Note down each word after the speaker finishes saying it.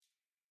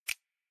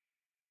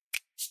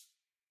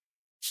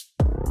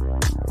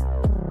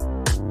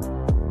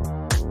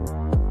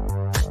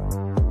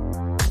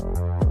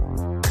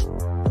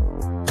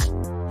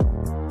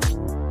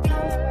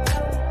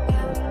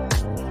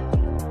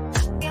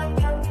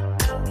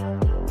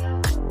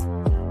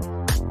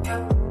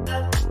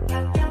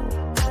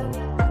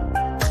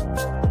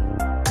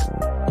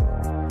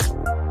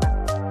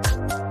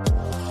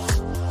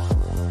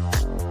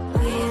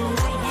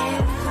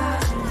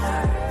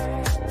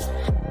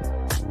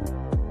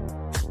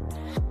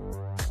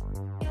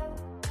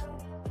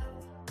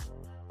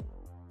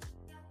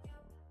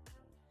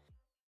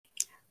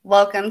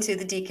Welcome to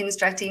the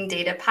Deconstructing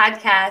Data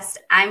podcast.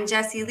 I'm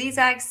Jessie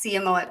Lezak,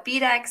 CMO at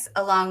BDEX,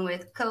 along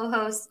with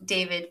co-host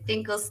David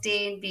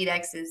Finkelstein,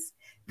 BDEX's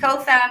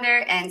co-founder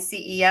and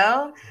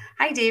CEO.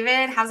 Hi,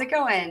 David. How's it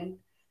going?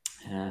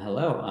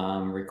 Hello.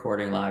 I'm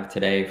recording live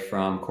today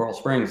from Coral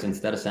Springs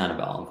instead of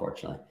Sanibel,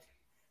 unfortunately.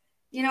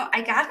 You know,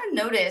 I got a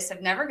notice,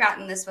 I've never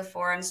gotten this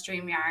before on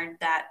StreamYard,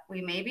 that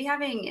we may be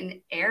having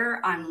an error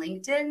on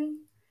LinkedIn.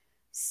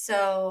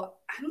 So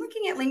I'm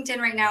looking at LinkedIn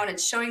right now and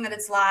it's showing that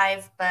it's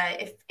live,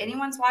 but if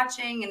anyone's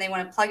watching and they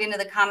want to plug into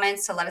the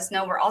comments to let us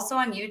know, we're also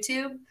on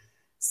YouTube.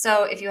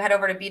 So if you head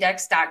over to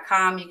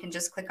bdex.com, you can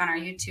just click on our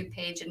YouTube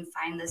page and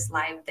find this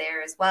live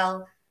there as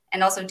well.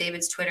 And also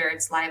David's Twitter,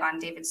 it's live on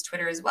David's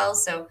Twitter as well.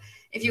 So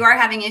if you are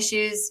having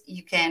issues,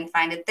 you can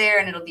find it there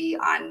and it'll be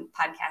on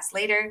podcast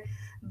later.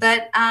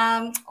 But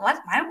why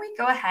don't we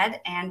go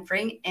ahead and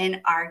bring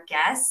in our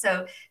guest?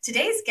 So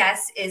today's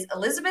guest is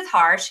Elizabeth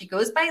Harr. She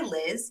goes by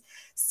Liz,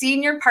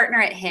 senior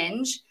partner at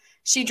Hinge.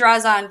 She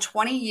draws on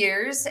 20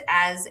 years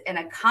as an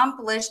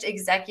accomplished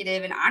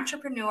executive and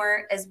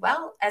entrepreneur, as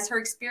well as her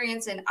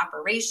experience in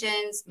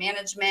operations,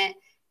 management,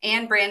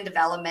 and brand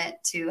development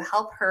to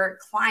help her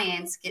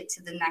clients get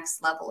to the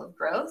next level of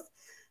growth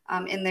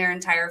in their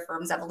entire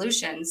firm's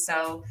evolution.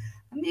 So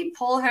let me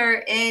pull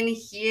her in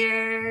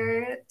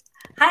here.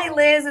 Hi,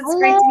 Liz. It's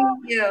great to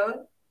meet you.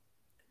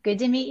 Good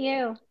to meet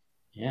you.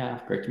 Yeah,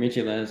 great to meet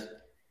you, Liz.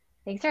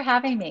 Thanks for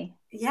having me.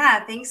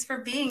 Yeah, thanks for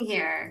being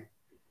here.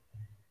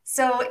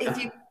 So if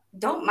you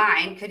don't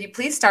mind, could you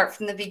please start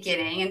from the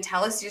beginning and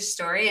tell us your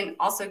story? And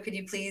also, could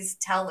you please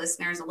tell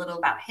listeners a little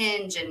about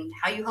Hinge and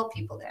how you help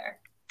people there?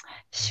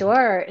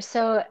 Sure.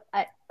 So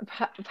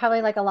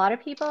probably like a lot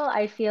of people,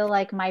 I feel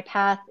like my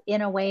path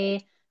in a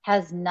way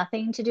has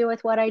nothing to do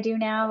with what I do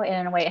now, and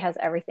in a way it has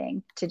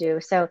everything to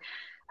do. So,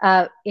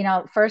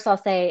 first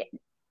I'll say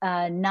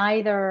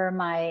neither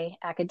my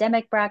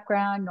academic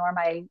background nor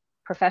my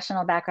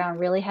professional background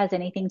really has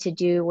anything to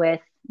do with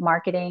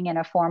marketing in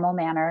a formal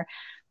manner.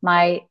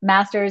 My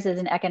master's is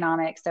in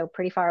economics, so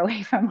pretty far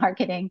away from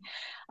marketing.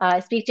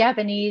 I speak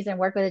Japanese and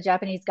worked with the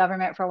Japanese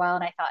government for a while,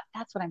 and I thought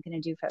that's what I'm going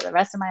to do for the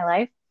rest of my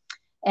life.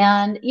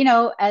 And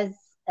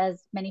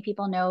as many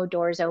people know,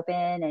 doors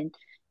open and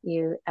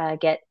you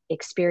get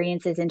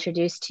experiences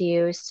introduced to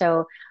you.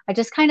 So I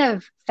just kind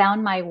of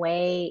found my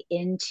way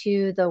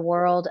into the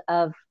world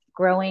of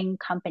growing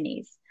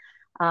companies.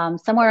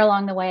 Somewhere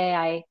along the way,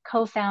 I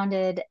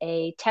co-founded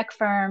a tech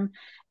firm,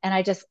 and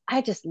I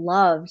just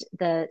loved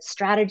the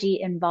strategy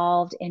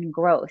involved in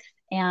growth.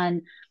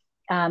 And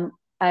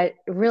I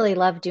really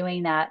loved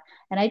doing that.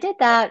 And I did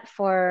that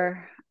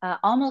for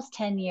almost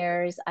 10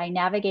 years. I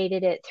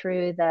navigated it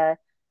through the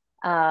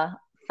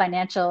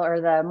financial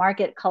or the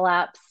market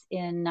collapse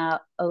in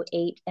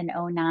 08 and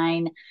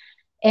 09.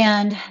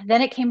 And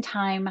then it came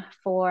time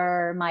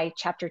for my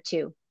chapter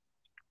 2.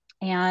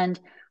 And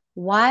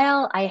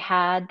while I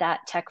had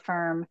that tech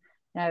firm,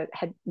 I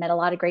had met a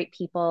lot of great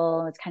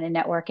people, was kind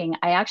of networking,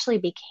 I actually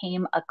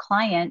became a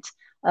client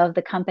of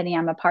the company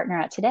I'm a partner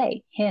at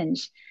today,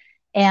 Hinge.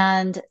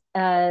 And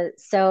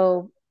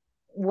so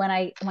when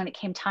it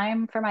came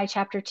time for my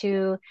chapter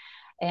 2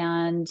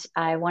 and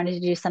I wanted to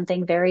do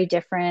something very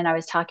different, I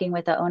was talking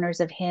with the owners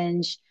of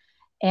Hinge.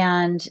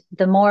 And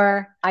the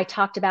more I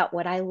talked about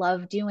what I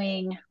love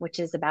doing, which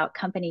is about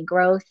company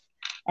growth,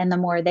 and the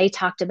more they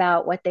talked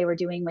about what they were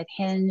doing with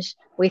Hinge,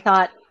 we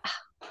thought,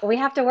 we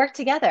have to work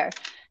together.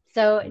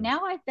 So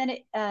now I've been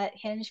at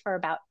Hinge for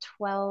about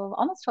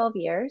almost 12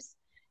 years.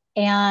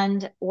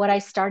 And what I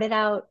started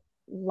out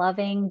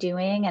loving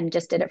doing and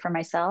just did it for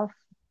myself,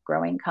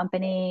 growing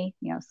company,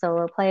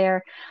 solo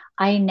player,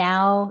 I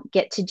now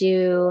get to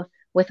do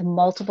with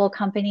multiple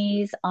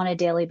companies on a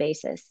daily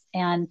basis.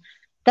 And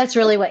that's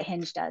really what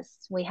Hinge does.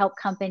 We help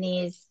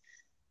companies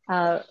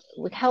with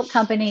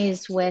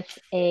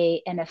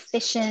an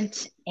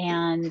efficient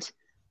and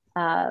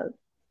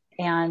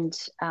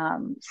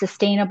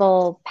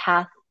sustainable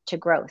path to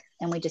growth.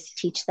 And we just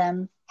teach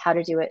them how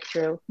to do it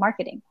through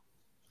marketing.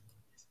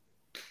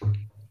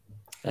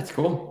 That's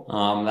cool.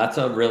 That's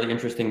a really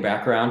interesting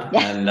background.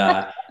 And,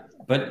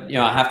 but,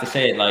 I have to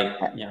say,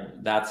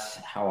 that's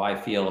how I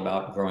feel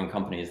about growing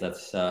companies.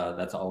 That's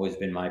always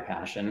been my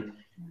passion.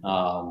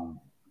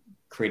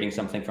 Creating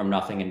something from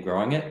nothing and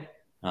growing it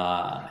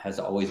has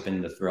always been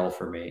the thrill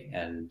for me.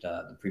 And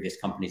the previous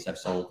companies I've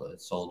sold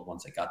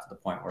once it got to the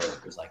point where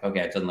it was like, okay,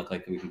 it doesn't look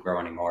like we can grow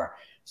anymore.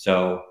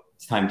 So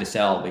it's time to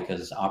sell,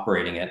 because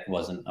operating it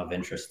wasn't of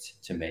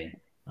interest to me.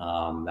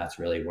 That's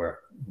really where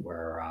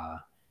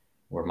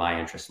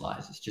my interest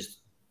lies. It's just,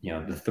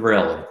 the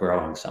thrill of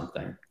growing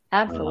something.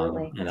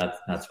 Absolutely. And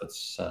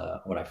that's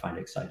what I find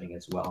exciting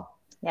as well.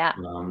 Yeah.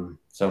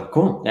 So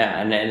cool. Yeah.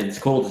 And it's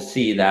cool to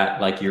see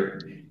that, like,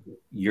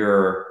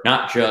 you're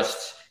not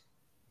just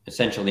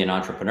essentially an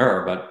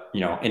entrepreneur, but,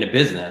 in a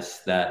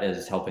business that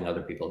is helping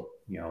other people,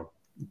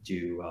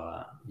 do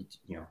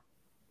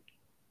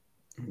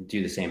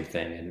the same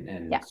thing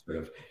and sort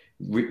of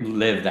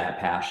live that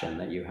passion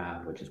that you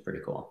have, which is pretty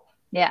cool.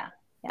 Yeah.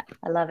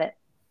 I love it.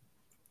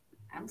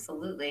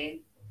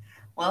 Absolutely.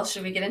 Well,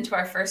 should we get into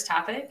our first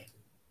topic?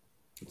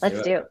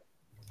 Let's do.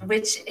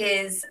 Which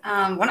is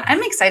one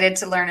I'm excited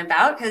to learn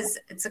about because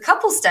it's a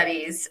couple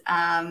studies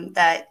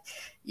that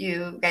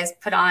you guys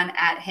put on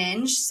at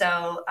Hinge.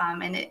 So,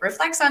 and it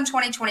reflects on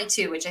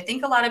 2022, which I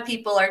think a lot of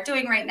people are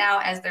doing right now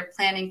as they're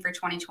planning for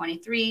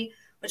 2023,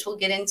 which we'll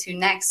get into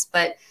next.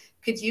 But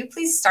could you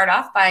please start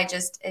off by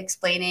just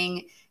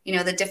explaining,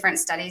 the different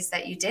studies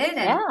that you did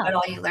and what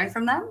all you learned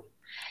from them?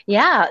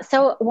 Yeah.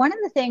 So one of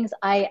the things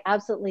I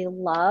absolutely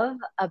love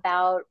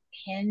about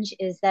Hinge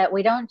is that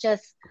we don't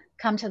just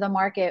come to the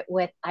market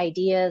with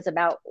ideas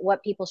about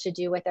what people should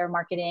do with their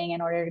marketing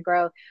in order to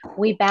grow.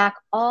 We back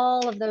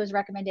all of those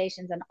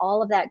recommendations and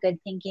all of that good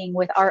thinking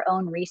with our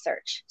own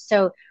research.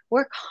 So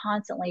we're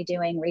constantly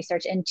doing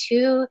research, and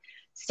two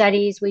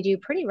studies we do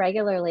pretty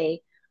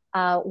regularly.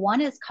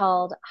 One is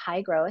called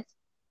High Growth,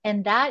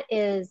 and that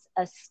is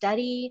a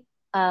study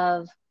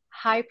of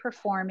high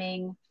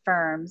performing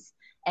firms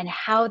and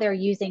how they're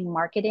using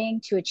marketing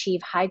to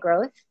achieve high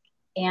growth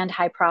and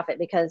high profit,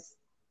 because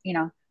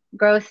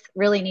growth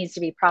really needs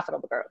to be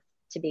profitable growth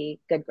to be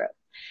good growth.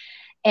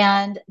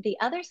 And the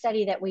other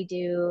study that we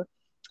do,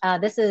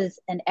 this is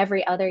an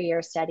every other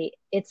year study.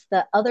 It's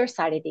the other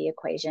side of the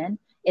equation.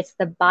 It's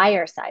the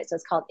buyer side. So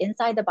it's called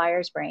Inside the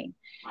Buyer's Brain.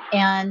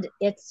 And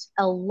it's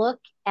a look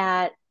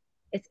at,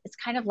 it's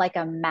kind of like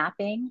a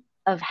mapping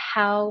of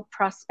how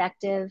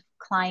prospective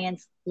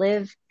clients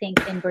live,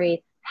 think, and breathe.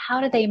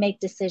 How do they make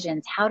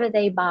decisions? How do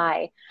they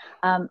buy?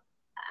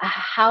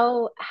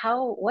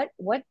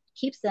 What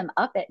keeps them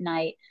up at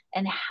night?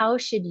 And how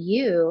should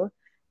you,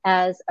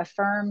 as a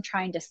firm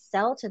trying to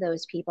sell to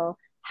those people,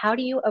 how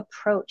do you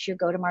approach your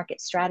go-to-market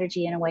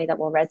strategy in a way that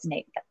will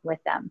resonate with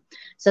them?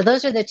 So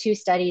those are the two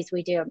studies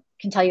we do. I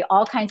can tell you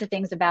all kinds of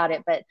things about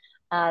it, but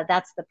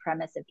that's the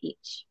premise of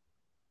each.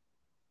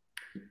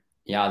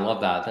 Yeah, I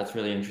love that. That's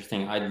really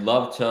interesting. I'd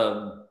love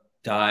to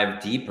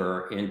dive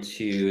deeper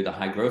into the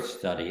high growth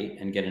study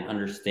and get an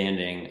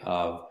understanding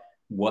of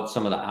what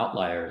some of the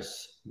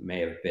outliers may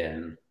have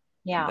been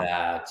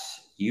that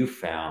you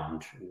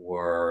found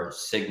were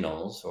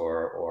signals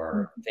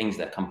or things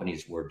that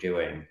companies were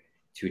doing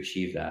to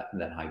achieve that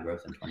high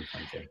growth in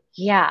 2022.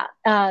 Yeah.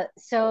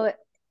 So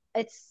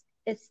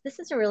this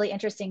is a really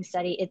interesting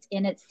study. It's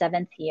in its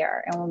 7th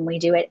year, and when we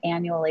do it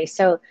annually.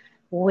 So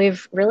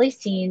we've really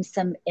seen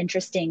some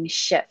interesting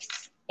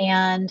shifts.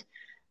 And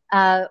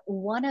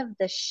one of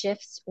the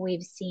shifts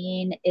we've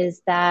seen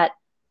is that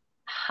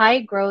high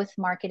growth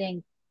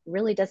marketing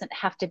really doesn't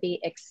have to be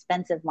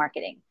expensive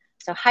marketing.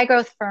 So high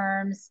growth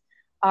firms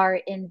are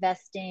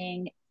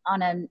investing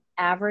on an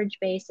average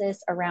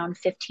basis around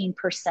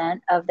 15%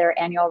 of their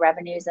annual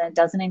revenues, and it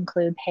doesn't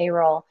include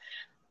payroll.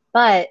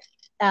 But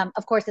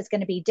of course, it's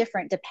going to be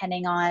different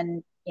depending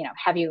on,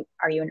 are you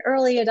an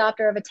early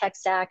adopter of a tech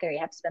stack, or you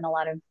have to spend a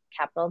lot of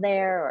capital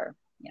there, or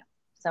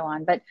so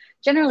on. But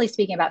generally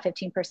speaking, about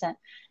 15%.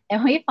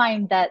 And we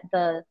find that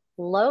the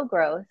low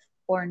growth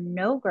or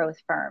no growth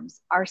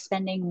firms are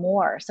spending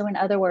more. So in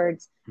other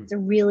words, it's a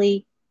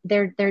really,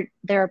 they're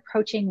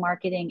approaching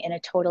marketing in a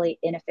totally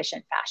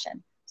inefficient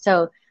fashion.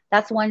 So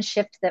that's one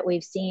shift that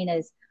we've seen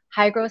is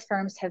high growth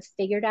firms have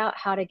figured out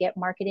how to get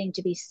marketing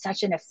to be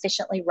such an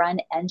efficiently run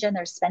engine.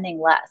 They're spending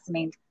less. I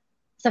mean,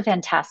 it's a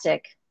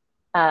fantastic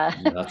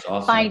that's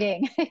awesome.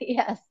 finding.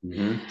 Yes.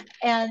 Mm-hmm.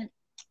 And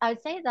I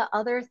would say the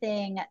other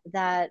thing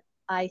that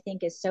I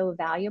think is so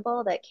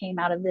valuable that came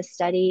out of this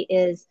study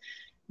is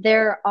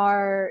there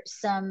are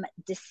some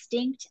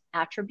distinct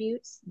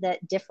attributes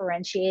that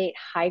differentiate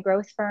high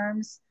growth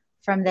firms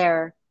from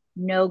their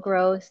no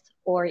growth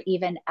or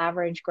even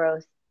average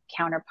growth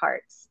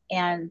counterparts.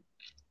 And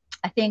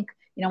I think,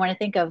 when I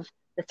think of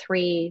the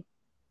three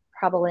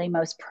probably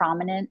most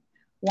prominent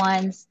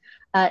ones,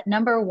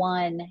 number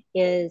one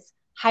is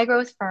high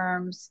growth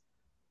firms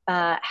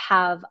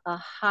have a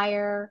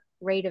higher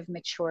rate of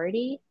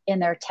maturity in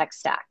their tech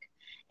stack.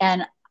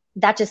 And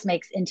that just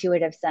makes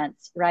intuitive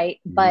sense, right?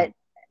 Mm-hmm. But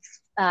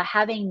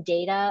having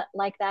data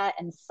like that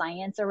and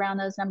science around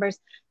those numbers,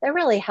 that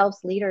really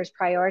helps leaders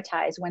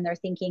prioritize when they're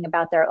thinking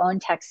about their own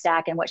tech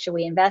stack and what should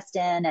we invest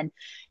in. And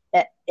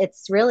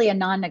it's really a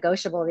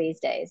non-negotiable these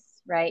days,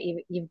 right?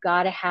 You've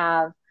got to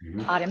have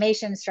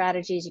automation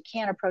strategies. You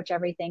can't approach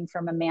everything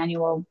from a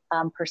manual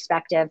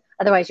perspective.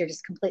 Otherwise, you're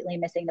just completely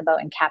missing the boat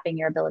and capping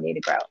your ability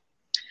to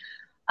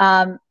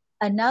grow.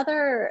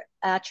 Another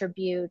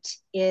attribute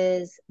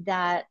is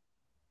that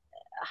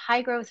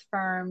high growth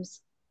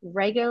firms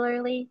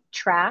regularly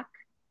track,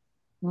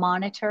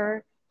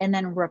 monitor, and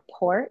then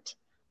report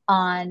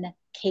on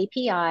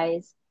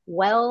KPIs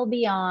well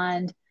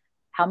beyond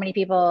how many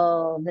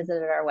people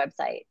visited our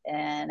website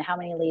and how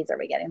many leads are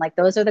we getting. Like,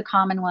 those are the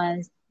common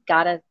ones.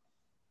 Gotta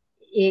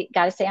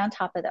stay on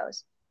top of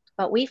those.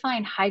 But we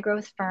find high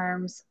growth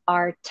firms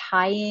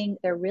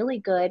they're really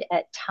good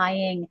at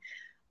tying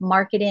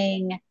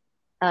marketing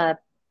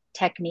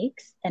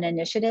techniques and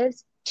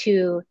initiatives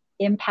to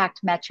impact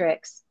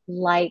metrics,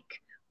 like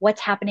what's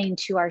happening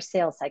to our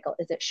sales cycle.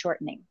 Is it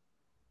shortening?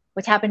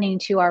 What's happening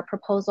to our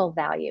proposal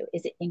value?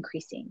 Is it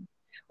increasing?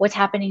 What's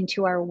happening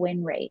to our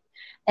win rate?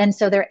 And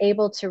so they're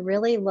able to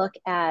really look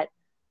at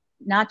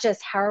not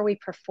just how are we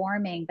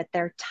performing, but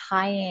they're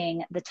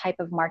tying the type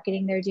of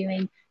marketing they're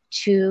doing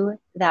to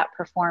that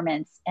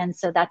performance. And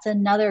so that's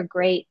another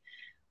great,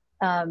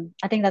 I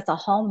think that's a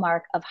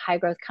hallmark of high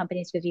growth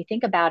companies, because you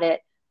think about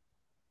it,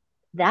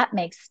 that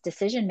makes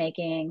decision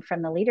making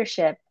from the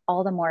leadership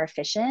all the more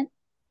efficient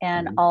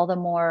and all the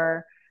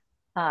more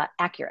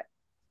accurate.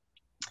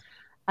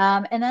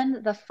 And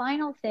then the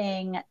final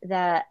thing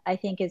that I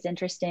think is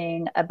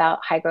interesting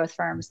about high growth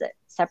firms that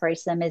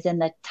separates them is in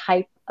the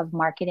type of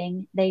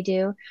marketing they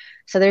do.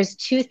 So there's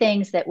two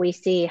things that we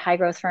see high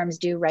growth firms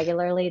do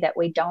regularly that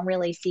we don't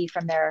really see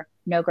from their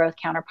no growth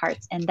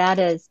counterparts. And that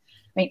is,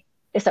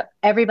 so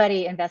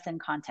everybody invests in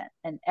content,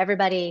 and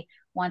everybody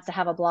wants to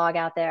have a blog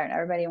out there, and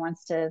everybody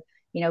wants to,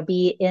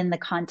 be in the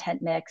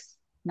content mix,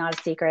 not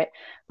a secret.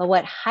 But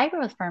what high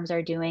growth firms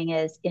are doing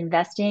is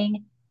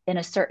investing in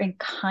a certain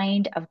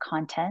kind of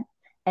content,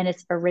 and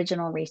it's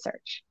original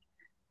research.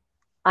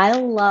 I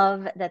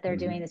love that they're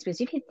doing this, because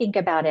you can think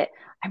about it.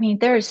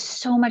 There's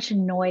so much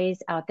noise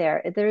out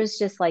there. There's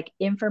just like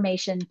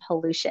information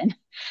pollution.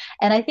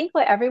 And I think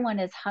what everyone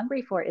is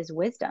hungry for is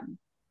wisdom.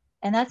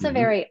 And that's a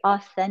very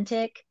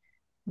authentic,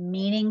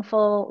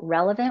 meaningful,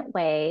 relevant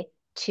way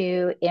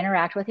to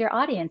interact with your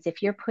audience.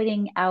 If you're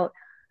putting out,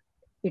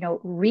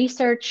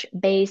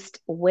 research-based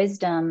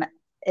wisdom,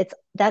 it's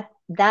that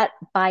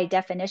by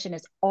definition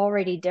is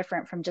already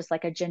different from just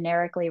like a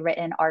generically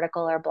written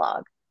article or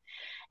blog.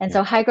 And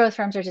so high growth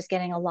firms are just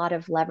getting a lot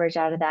of leverage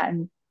out of that.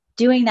 And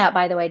doing that,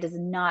 by the way, does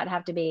not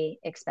have to be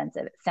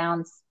expensive. It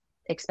sounds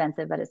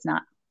expensive, but it's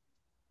not.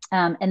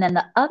 And then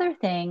the other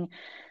thing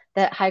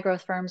that high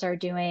growth firms are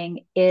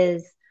doing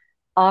is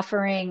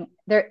offering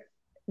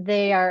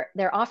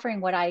they're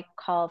offering what I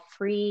call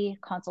free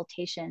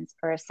consultations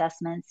or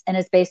assessments. And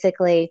it's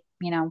basically,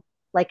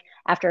 like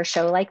after a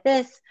show like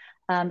this,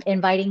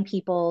 inviting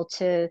people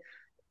to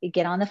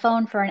get on the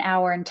phone for an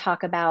hour and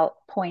talk about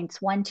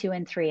points 1, 2,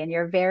 and 3. And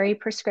you're very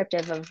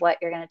prescriptive of what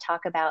you're going to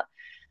talk about.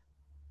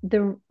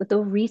 The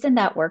reason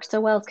that works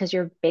so well is because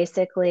you're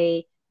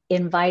basically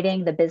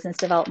inviting the business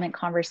development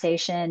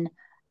conversation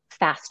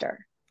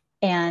faster.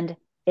 And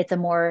it's a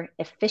more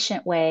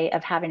efficient way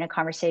of having a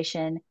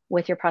conversation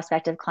with your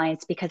prospective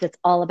clients, because it's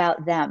all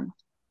about them.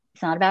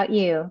 It's not about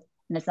you,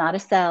 and it's not a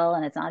sell,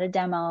 and it's not a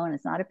demo, and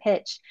it's not a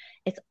pitch.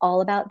 It's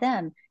all about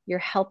them. You're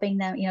helping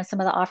them. Some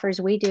of the offers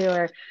we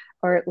do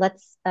or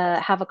let's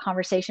have a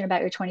conversation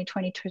about your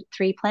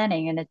 2023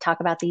 planning and to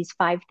talk about these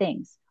 5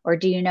 things. Or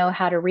do you know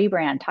how to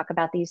rebrand? Talk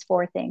about these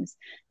 4 things.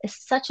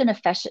 It's such an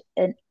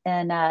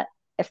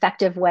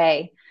effective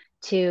way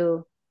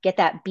to get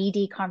that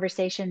BD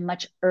conversation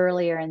much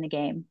earlier in the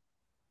game.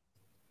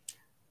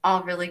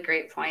 All really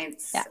great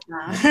points. Yeah,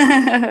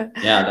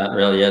 yeah, that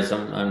really is.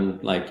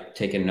 I'm like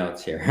taking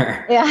notes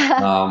here.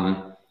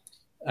 Yeah.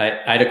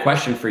 I had a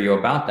question for you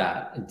about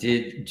that. Do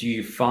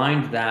you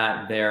find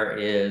that there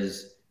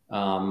is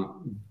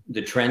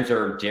the trends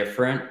are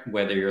different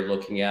whether you're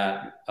looking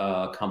at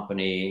a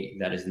company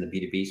that is in the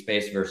B2B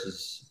space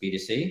versus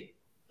B2C,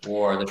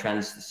 or are the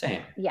trends the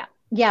same?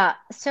 Yeah.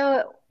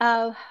 So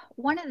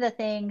one of the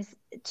things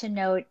to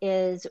note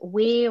is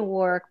we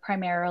work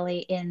primarily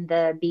in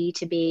the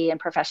B2B and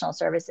professional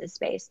services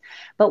space,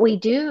 but we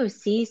do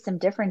see some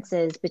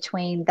differences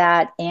between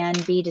that and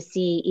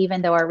B2C,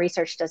 even though our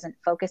research doesn't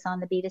focus on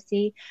the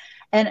B2C.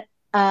 And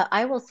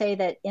I will say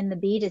that in the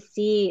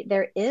B2C,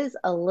 there is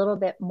a little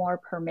bit more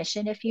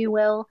permission, if you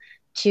will,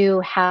 to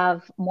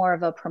have more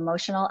of a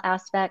promotional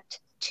aspect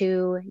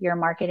to your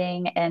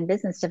marketing and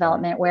business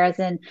development, whereas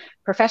in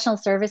professional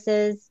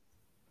services,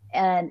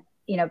 and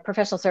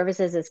professional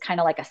services is kind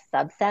of like a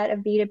subset of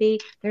B2B.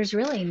 There's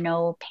really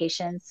no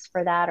patience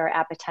for that or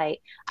appetite.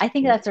 I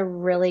think that's a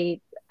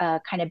really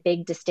kind of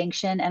big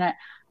distinction. And,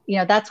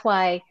 that's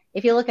why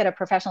if you look at a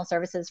professional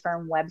services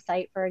firm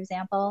website, for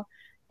example,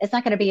 it's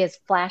not going to be as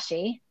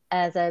flashy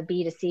as a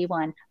B2C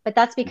one, but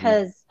that's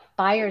because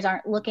buyers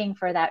aren't looking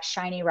for that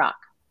shiny rock.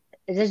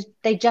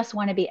 They just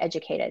want to be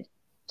educated.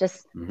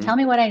 Just tell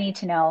me what I need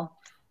to know.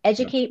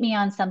 Educate me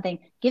on something.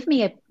 Give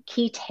me a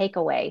key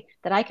takeaway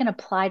that I can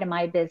apply to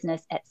my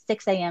business at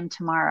 6 a.m.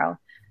 tomorrow.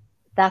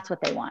 That's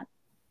what they want.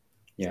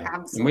 Yeah.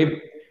 Absolutely.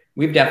 And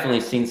we've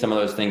definitely seen some of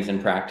those things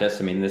in practice.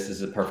 This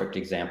is a perfect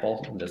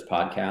example of this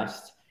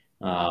podcast.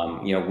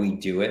 We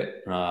do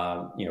it,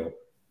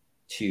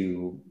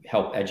 to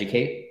help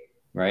educate,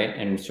 right?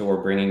 And so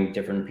we're bringing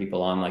different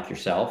people on like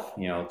yourself,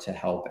 to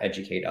help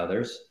educate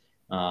others.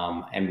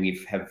 And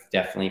we have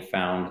definitely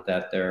found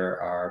that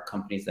there are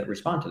companies that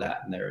respond to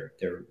that, and they're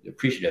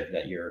appreciative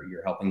that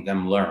you're helping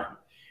them learn.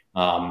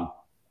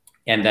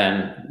 And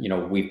then,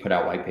 we put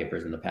out white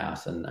papers in the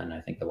past, and I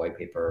think the white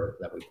paper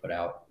that we put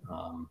out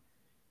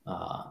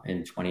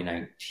in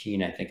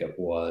 2019, I think it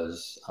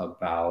was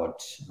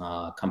about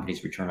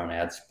companies' return on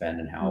ad spend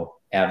and how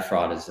ad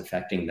fraud is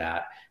affecting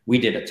that. We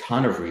did a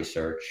ton of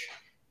research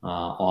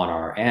on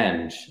our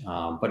end,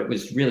 but it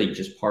was really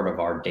just part of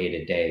our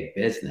day-to-day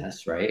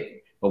business,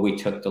 right? But we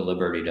took the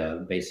liberty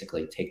to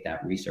basically take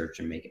that research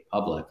and make it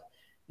public,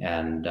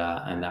 and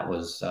that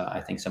was,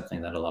 I think,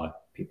 something that a lot of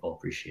people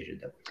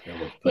appreciated, that we were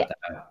able to put that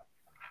out.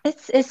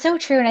 It's so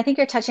true. And I think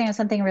you're touching on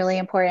something really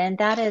important. And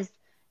that is,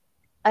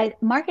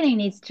 marketing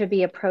needs to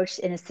be approached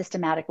in a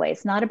systematic way.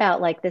 It's not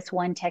about like this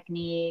one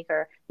technique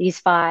or these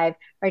five,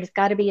 right? It's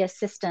got to be a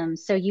system.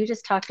 So you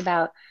just talked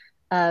about,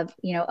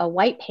 a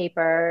white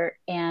paper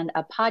and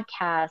a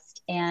podcast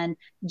and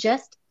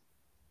just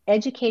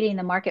educating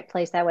the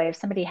marketplace that way. If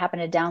somebody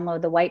happened to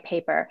download the white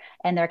paper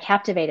and they're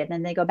captivated,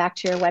 then they go back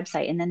to your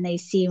website and then they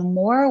see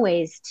more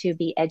ways to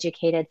be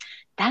educated.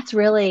 That's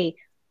really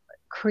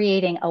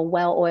creating a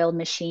well-oiled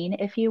machine,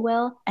 if you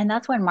will. And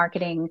that's when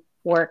marketing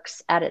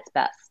works at its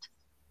best.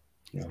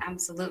 Yeah.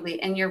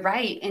 Absolutely. And you're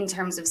right in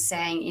terms of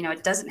saying,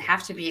 it doesn't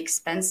have to be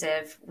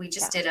expensive. We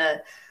just did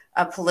a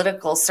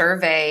political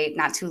survey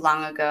not too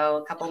long ago,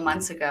 a couple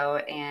months ago,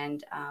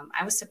 and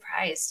I was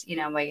surprised,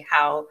 by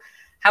how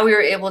we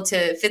were able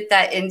to fit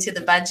that into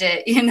the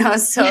budget,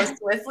 so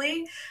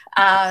swiftly.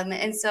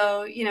 And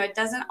so, it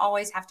doesn't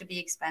always have to be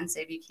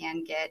expensive. You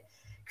can get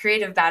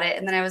creative about it.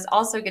 And then I was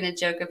also going to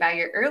joke about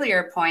your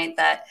earlier point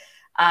that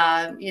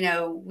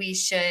we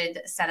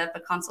should set up a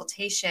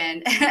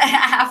consultation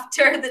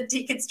after the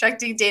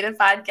Deconstructing Data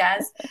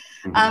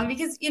podcast.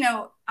 Because, in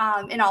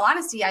all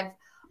honesty, I've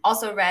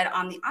also read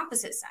on the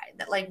opposite side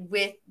that like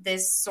with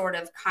this sort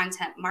of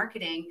content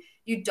marketing,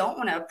 you don't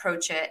want to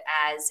approach it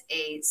as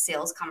a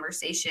sales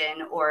conversation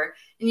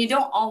and you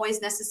don't always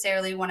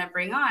necessarily want to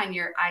bring on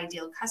your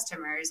ideal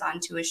customers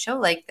onto a show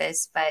like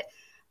this. But,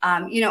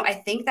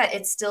 I think that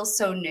it's still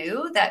so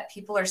new that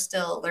people are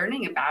still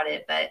learning about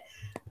it. But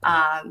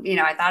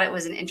I thought it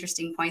was an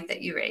interesting point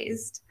that you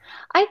raised.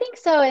 I think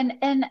so.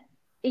 And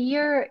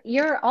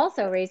you're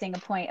also raising a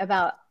point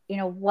about,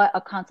 what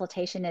a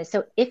consultation is.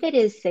 So if it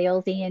is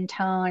salesy in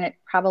tone, it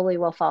probably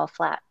will fall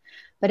flat.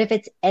 But if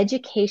it's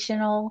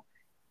educational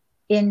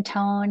in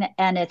tone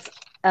and it's,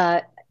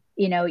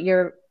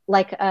 you're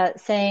like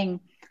saying,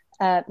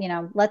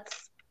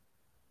 let's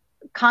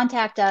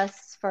contact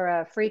us for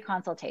a free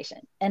consultation.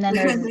 And then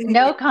there's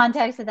no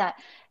context to that.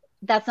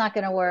 That's not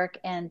going to work.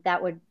 And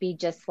that would be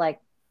just like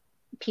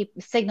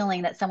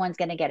signaling that someone's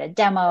going to get a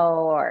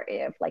demo, or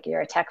if like you're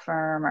a tech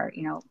firm or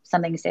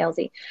something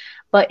salesy.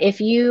 But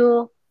if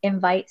you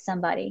invite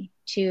somebody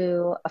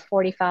to a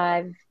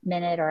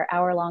 45-minute or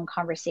hour-long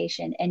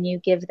conversation and you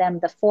give them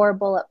the 4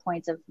 bullet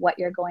points of what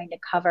you're going to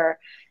cover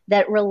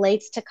that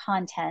relates to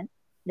content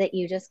that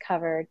you just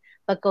covered,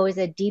 but goes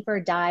a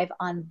deeper dive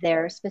on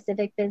their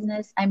specific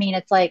business, I mean,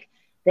 it's like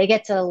they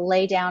get to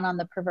lay down on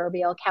the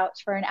proverbial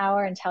couch for an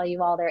hour and tell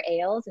you all their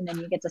ails, and then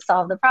you get to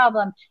solve the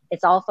problem.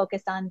 It's all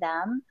focused on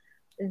them.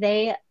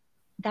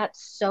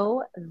 That's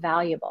so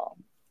valuable.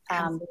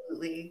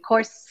 Absolutely. Of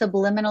course,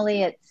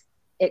 subliminally,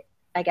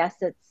 I guess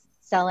it's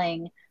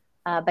selling,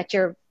 but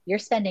you're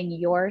spending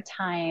your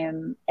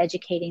time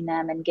educating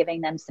them and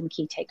giving them some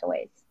key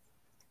takeaways.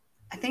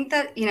 I think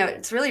that,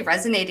 it's really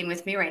resonating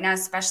with me right now,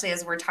 especially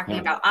as we're talking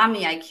about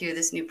Omni IQ,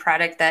 this new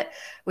product that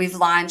we've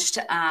launched,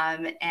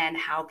 and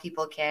how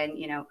people can,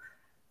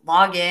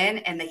 log in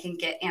and they can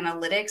get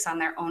analytics on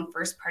their own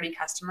first party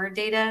customer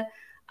data.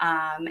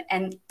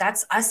 And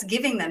that's us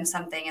giving them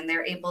something and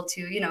they're able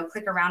to,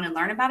 click around and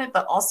learn about it.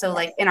 But also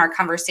like in our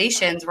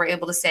conversations, we're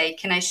able to say,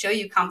 can I show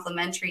you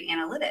complimentary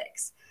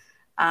analytics?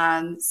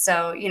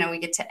 So, we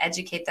get to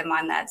educate them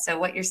on that. So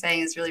what you're saying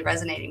is really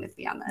resonating with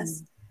me on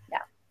this.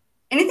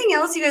 Anything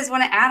else you guys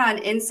want to add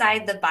on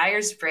inside the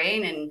buyer's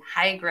brain and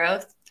high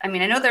growth? I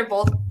mean, I know they're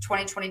both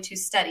 2022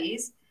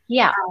 studies.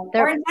 Yeah.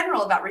 Or in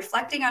general about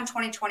reflecting on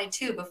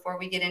 2022 before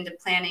we get into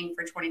planning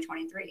for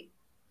 2023.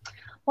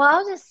 Well,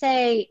 I'll just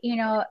say,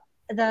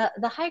 the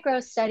high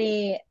growth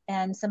study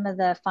and some of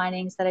the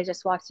findings that I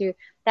just walked through,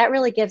 that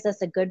really gives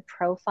us a good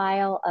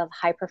profile of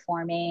high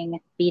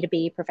performing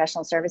B2B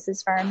professional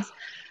services firms.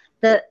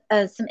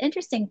 Some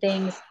interesting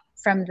things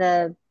from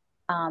the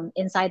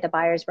inside the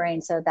buyer's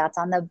brain. So that's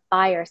on the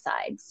buyer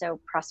side. So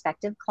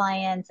prospective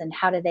clients and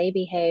how do they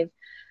behave?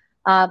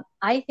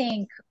 I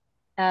think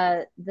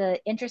the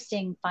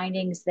interesting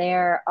findings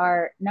there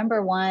are,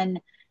 number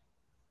one,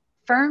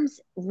 firms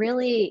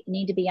really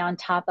need to be on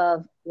top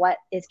of what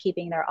is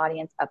keeping their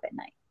audience up at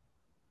night.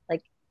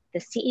 Like the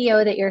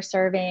CEO that you're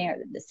serving or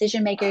the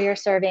decision maker you're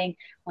serving,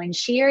 when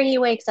she or he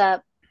wakes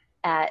up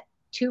at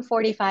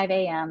 2:45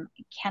 a.m.,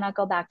 cannot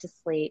go back to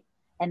sleep,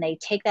 and they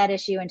take that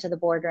issue into the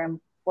boardroom.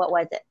 What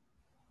was it?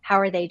 How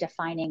are they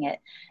defining it?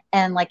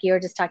 And like you were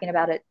just talking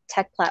about a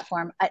tech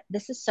platform,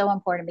 this is so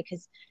important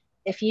because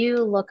if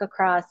you look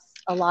across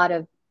a lot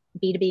of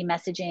B2B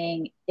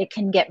messaging, it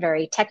can get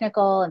very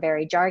technical and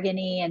very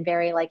jargony and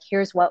very like,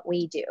 here's what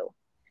we do.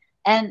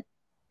 And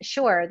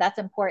sure, that's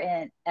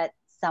important at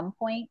some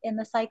point in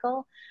the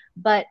cycle,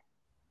 but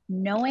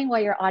knowing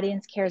what your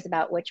audience cares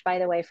about, which by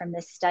the way, from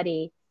this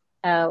study,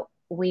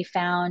 we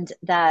found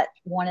that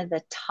one of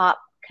the top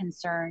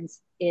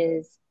concerns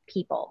is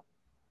people,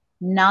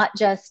 not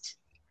just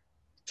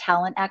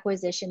talent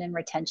acquisition and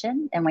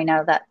retention. And we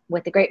know that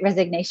with the Great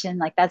Resignation,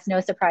 like that's no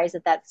surprise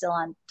that that's still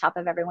on top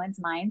of everyone's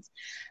minds,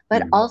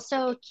 but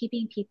also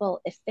keeping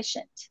people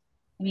efficient.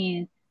 I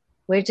mean,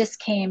 we just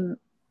came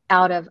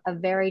out of a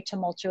very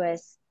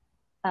tumultuous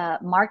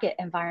market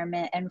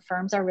environment, and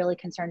firms are really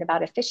concerned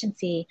about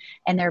efficiency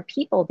and their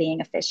people being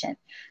efficient.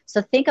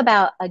 So think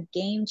about a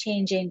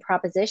game-changing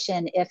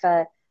proposition if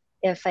a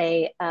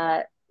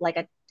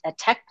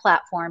tech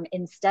platform,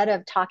 instead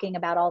of talking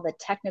about all the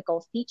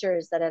technical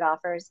features that it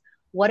offers,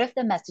 what if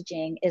the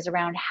messaging is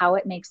around how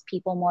it makes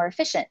people more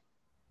efficient?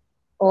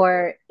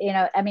 Or,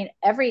 I mean,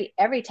 every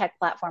tech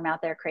platform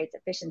out there creates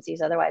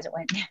efficiencies, otherwise it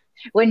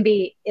wouldn't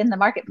be in the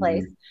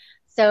marketplace. Mm-hmm.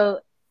 So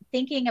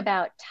thinking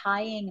about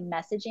tying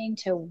messaging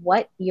to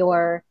what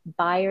your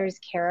buyers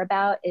care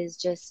about is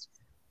just,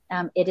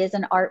 it is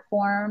an art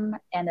form,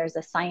 and there's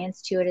a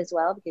science to it as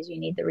well, because you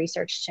need the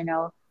research to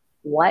know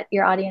what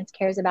your audience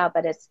cares about,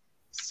 but it's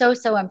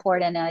so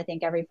important. And I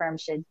think every firm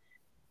should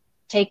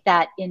take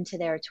that into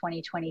their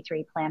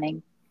 2023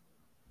 planning.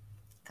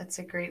 That's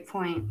a great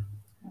point.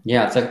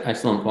 Yeah, it's an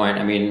excellent point.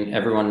 I mean,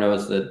 everyone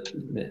knows that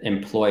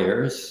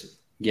employers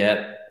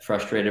get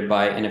frustrated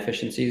by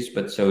inefficiencies,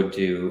 but so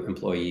do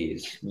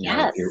employees.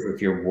 Yes.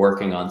 If you're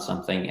working on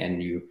something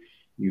and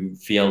you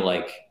feel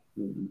like,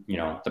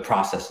 the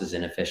process is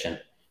inefficient,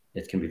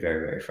 it can be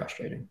very, very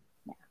frustrating.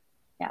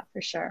 Yeah,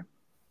 for sure.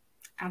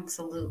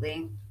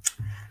 Absolutely.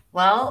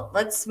 Well,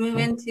 let's move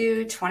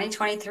into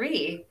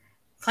 2023.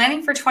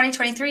 Planning for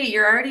 2023,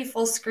 you're already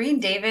full screen,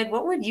 David.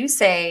 What would you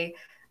say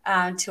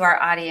to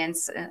our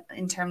audience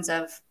in terms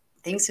of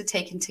things to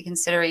take into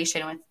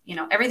consideration with,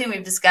 everything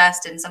we've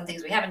discussed and some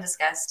things we haven't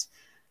discussed?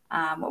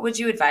 What would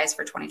you advise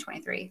for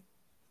 2023?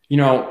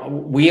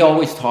 We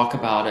always talk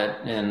about it,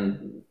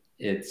 and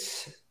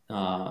it's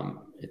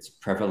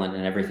prevalent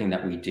in everything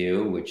that we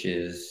do, which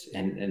is,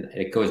 and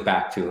it goes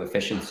back to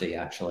efficiency,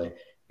 actually,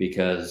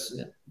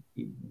 because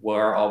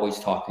we're always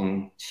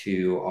talking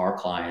to our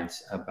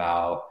clients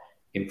about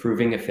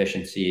improving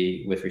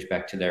efficiency with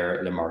respect to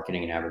their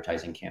marketing and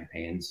advertising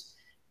campaigns.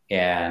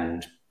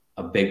 And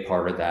a big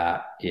part of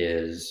that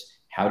is,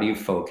 how do you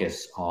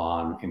focus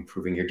on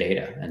improving your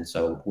data? And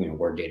so,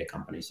 we're a data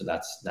company, so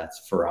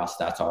that's for us,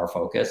 that's our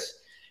focus.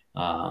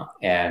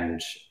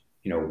 And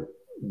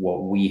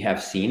what we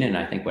have seen, and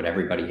I think what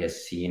everybody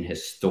has seen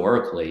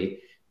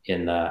historically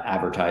in the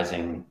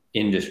advertising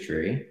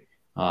industry,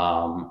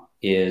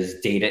 is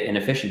data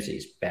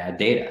inefficiencies, bad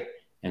data.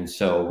 And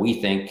so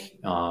we think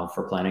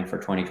for planning for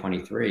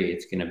 2023,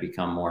 it's going to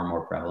become more and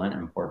more prevalent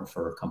and important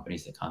for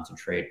companies to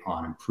concentrate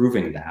on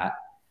improving that.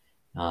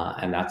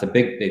 And that's a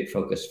big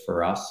focus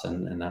for us.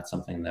 And that's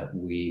something that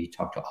we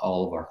talk to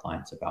all of our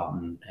clients about,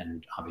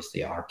 and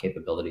obviously our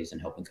capabilities in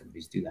helping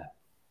companies do that.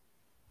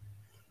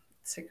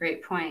 That's a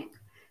great point.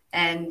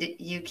 And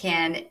you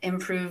can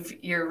improve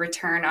your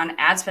return on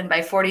ad spend by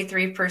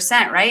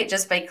 43%, right?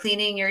 Just by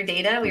cleaning your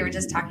data. We were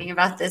just talking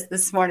about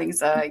this morning,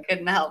 so I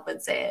couldn't help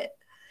but say it.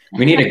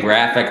 We need a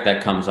graphic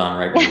that comes on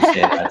right when you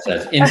say it that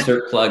says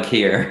insert plug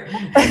here.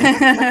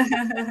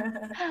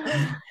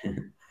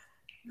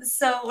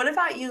 So what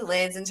about you,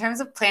 Liz? In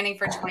terms of planning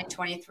for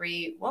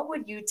 2023, what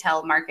would you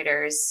tell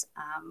marketers?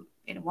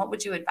 What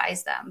would you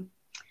advise them?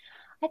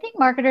 I think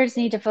marketers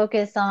need to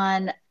focus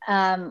on,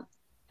 I'm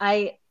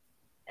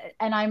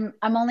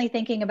only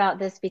thinking about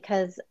this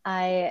because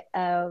I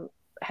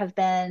have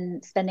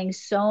been spending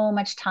so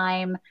much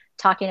time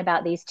talking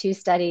about these two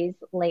studies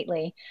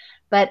lately,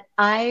 but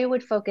I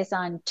would focus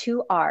on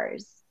 2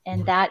 R's,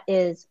 and that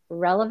is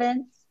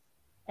relevance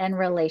and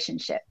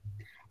relationship.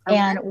 Okay.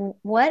 And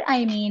what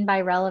I mean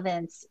by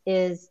relevance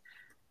is,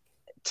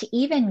 to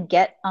even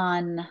get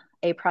on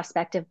a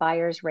prospective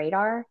buyer's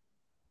radar,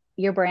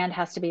 your brand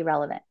has to be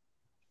relevant.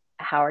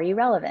 How are you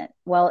relevant?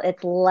 Well,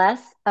 it's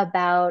less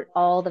about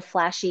all the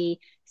flashy,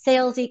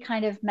 salesy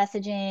kind of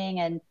messaging.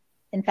 And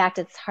in fact,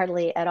 it's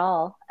hardly at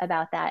all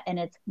about that. And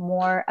it's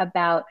more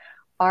about,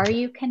 are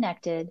you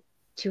connected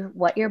to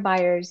what your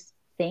buyers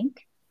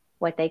think,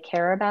 what they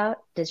care about?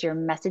 Does your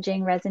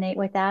messaging resonate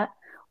with that?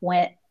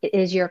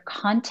 Is your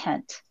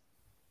content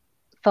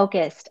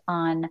focused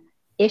on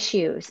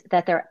issues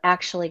that they're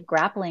actually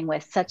grappling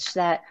with, such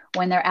that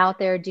when they're out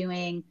there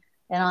doing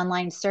an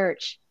online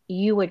search,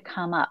 you would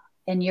come up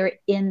and you're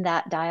in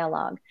that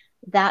dialogue?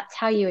 That's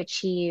how you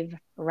achieve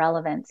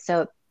relevance.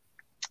 So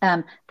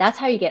that's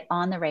how you get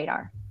on the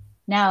radar.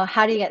 Now,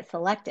 how do you get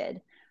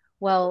selected?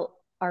 Well,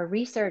 our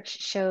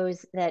research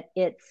shows that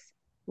it's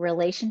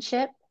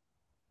relationship,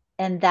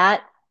 and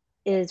that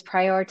is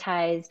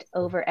prioritized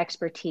over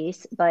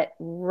expertise, but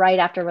right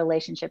after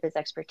relationship is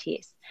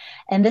expertise.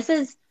 And this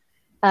is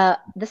a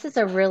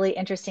really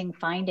interesting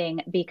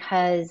finding,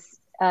 because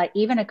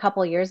even a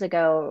couple of years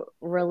ago,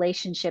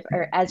 relationship,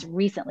 or as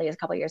recently as a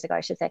couple of years ago,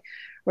 I should say,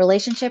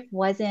 relationship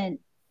wasn't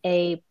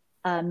a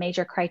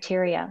major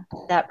criteria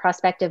that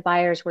prospective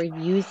buyers were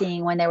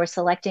using when they were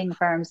selecting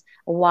firms.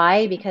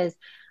 Why? Because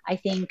I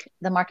think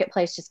the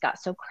marketplace just got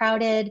so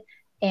crowded,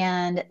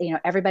 and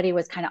everybody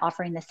was kind of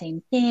offering the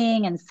same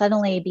thing, and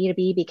suddenly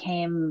B2B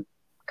became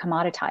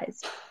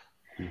commoditized.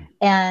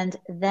 And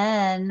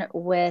then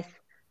with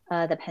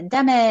the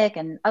pandemic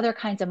and other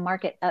kinds of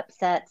market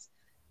upsets,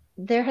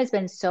 there has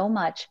been so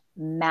much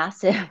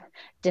massive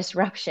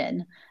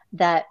disruption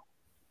that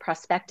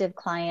prospective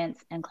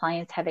clients and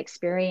clients have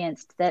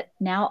experienced, that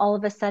now all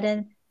of a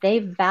sudden they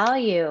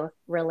value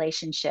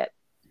relationship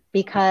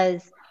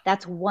because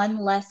that's one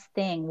less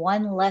thing,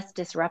 one less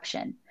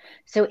disruption.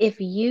 So if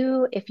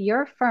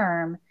your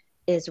firm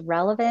is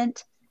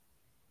relevant,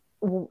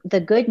 the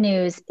good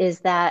news is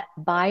that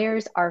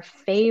buyers are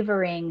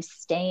favoring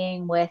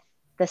staying with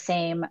the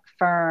same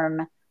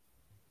firm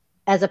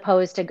as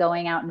opposed to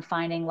going out and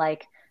finding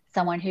like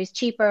someone who's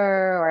cheaper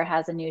or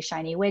has a new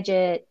shiny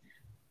widget,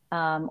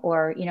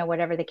 or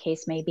whatever the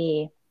case may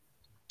be.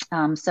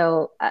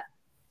 So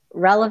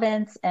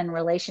relevance and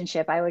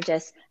relationship, I would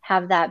just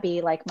have that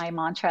be like my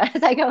mantra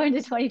as I go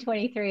into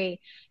 2023,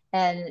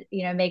 and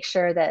make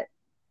sure that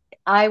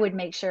I would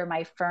make sure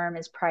my firm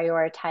is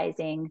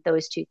prioritizing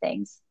those two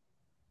things.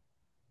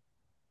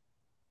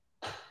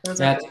 Those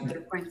are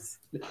good points.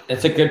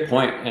 It's a good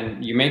point,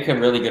 and you make a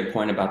really good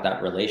point about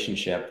that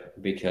relationship,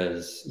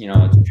 because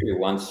it's true.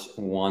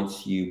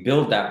 Once you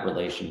build that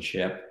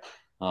relationship,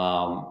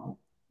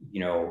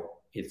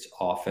 it's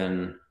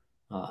often,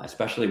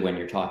 especially when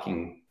you're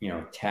talking,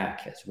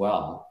 tech as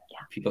well. Yeah.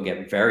 People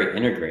get very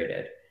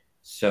integrated,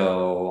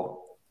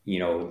 so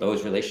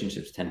those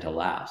relationships tend to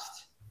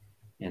last.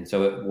 And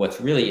so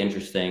what's really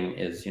interesting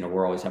is,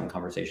 we're always having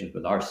conversations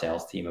with our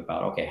sales team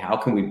about, okay, how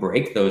can we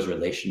break those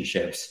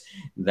relationships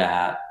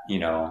that,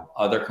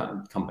 other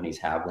companies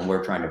have when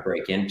we're trying to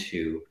break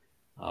into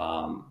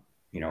a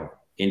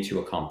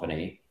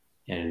company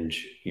and,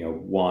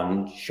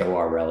 one, show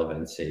our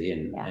relevancy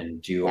and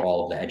do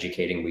all of the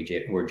educating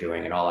we're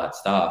doing and all that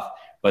stuff.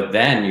 But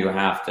then you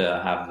have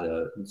to have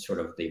the sort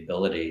of the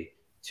ability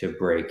to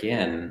break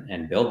in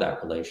and build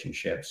that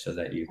relationship so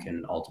that you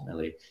can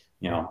ultimately,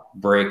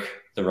 break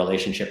the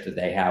relationship that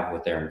they have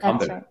with their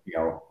incumbent,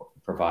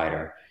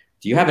 provider.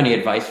 Do you have any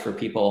advice for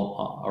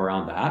people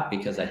around that?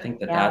 Because I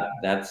think it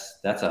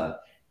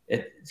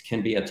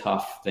can be a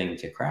tough thing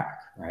to crack,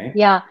 right?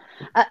 Yeah.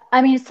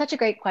 I mean, it's such a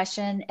great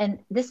question. And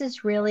this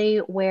is really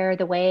where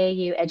the way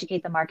you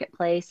educate the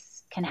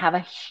marketplace can have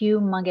a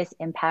humongous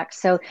impact.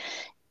 So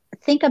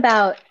think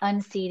about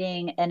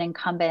unseating an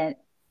incumbent.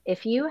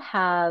 If you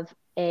have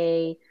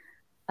a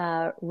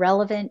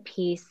relevant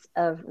piece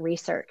of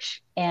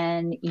research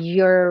and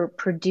you're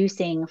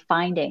producing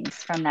findings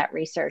from that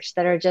research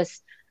that are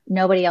just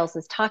nobody else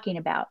is talking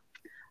about.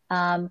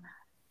 And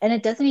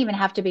it doesn't even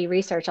have to be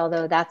research,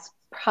 although that's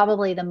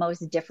probably the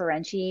most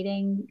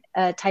differentiating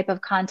type of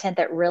content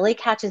that really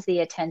catches the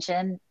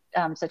attention,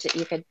 such that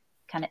you could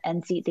kind of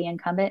unseat the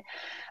incumbent.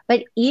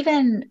 But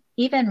even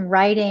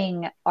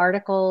writing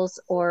articles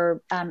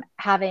or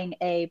having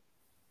a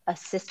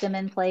system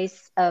in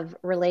place of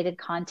related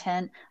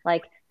content,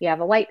 like you have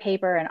a white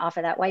paper, and off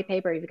of that white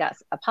paper, you've got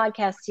a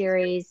podcast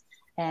series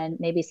and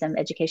maybe some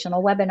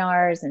educational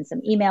webinars and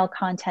some email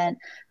content,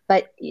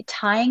 but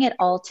tying it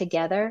all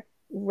together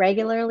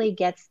regularly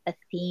gets a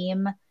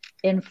theme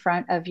in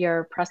front of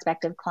your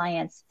prospective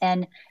clients.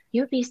 And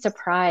you'd be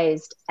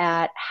surprised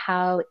at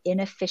how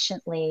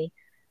inefficiently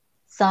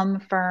some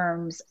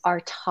firms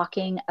are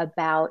talking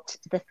about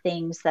the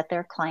things that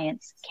their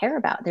clients care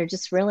about. They're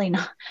just really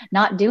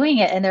not doing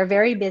it. And they're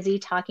very busy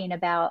talking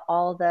about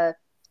all the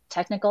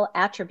technical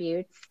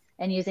attributes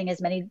and using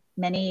as many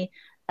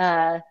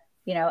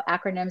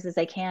acronyms as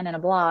they can in a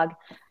blog.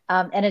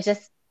 And it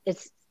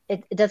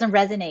doesn't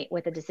resonate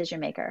with the decision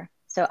maker.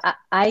 So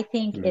I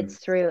think it's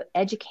through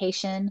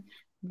education.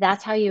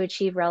 That's how you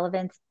achieve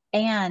relevance.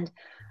 And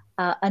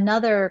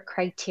another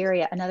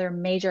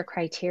major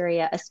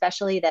criteria,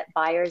 especially that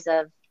buyers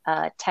of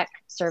tech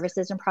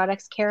services and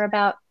products care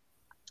about,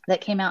 that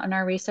came out in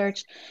our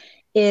research,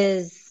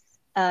 is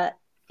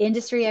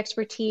industry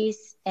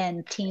expertise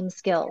and team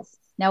skills.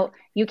 Now,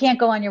 you can't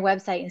go on your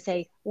website and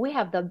say, we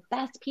have the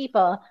best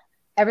people.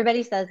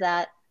 Everybody says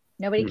that.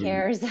 Nobody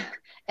cares.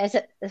 As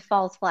it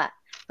falls flat.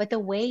 But the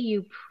way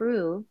you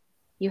prove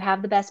you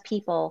have the best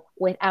people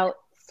without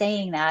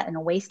saying that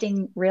and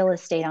wasting real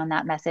estate on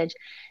that message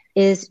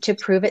is to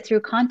prove it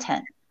through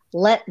content.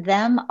 Let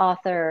them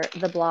author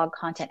the blog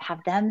content,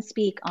 have them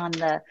speak on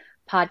the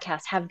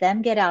podcast, have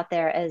them get out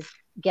there as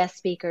guest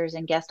speakers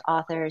and guest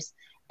authors.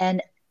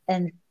 And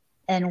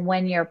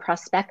when your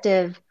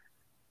prospective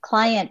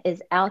client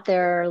is out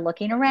there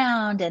looking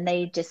around and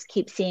they just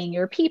keep seeing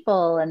your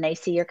people and they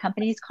see your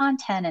company's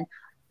content, and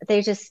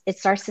it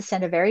starts to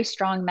send a very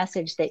strong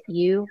message that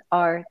you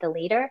are the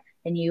leader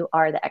and you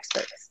are the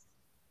experts.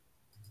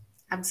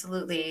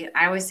 Absolutely.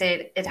 I always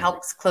say it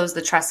helps close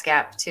the trust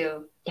gap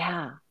too.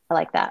 Yeah, I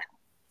like that.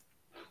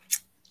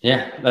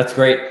 Yeah, that's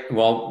great.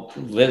 Well,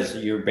 Liz,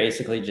 you're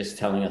basically just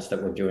telling us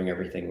that we're doing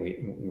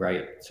everything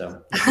right.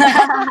 So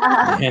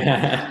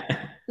that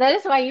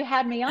is why you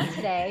had me on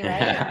today,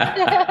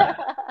 right?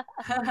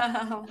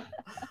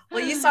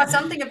 Well, you saw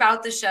something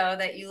about the show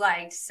that you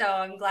liked, so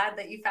I'm glad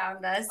that you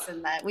found us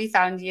and that we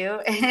found you,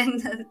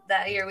 and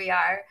that here we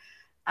are.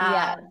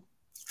 Yeah.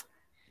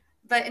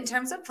 But in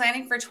terms of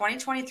planning for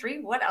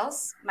 2023, what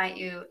else might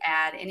you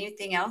add?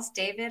 Anything else,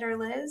 David or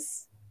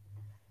Liz?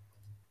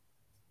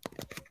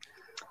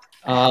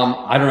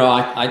 I don't know.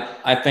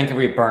 I think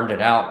we burned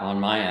it out on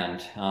my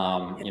end.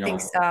 I think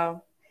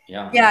so.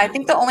 Yeah, I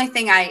think the only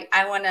thing I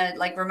want to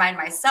like remind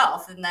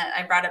myself, and that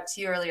I brought up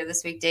to you earlier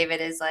this week,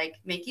 David, is like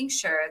making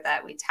sure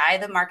that we tie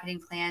the marketing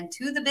plan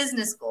to the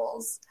business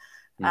goals,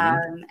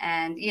 and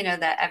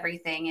that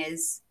everything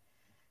is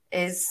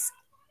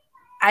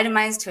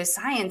itemized to a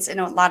science in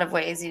a lot of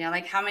ways.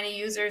 Like how many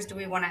users do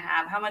we want to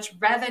have? How much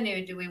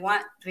revenue do we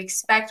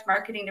expect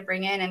marketing to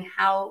bring in, and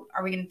how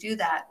are we going to do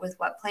that with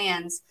what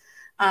plans?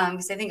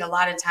 Because I think a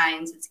lot of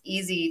times it's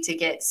easy to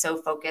get so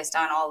focused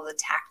on all the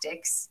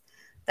tactics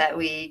that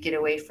we get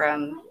away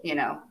from,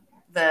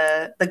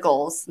 the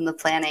goals and the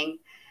planning.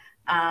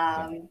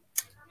 But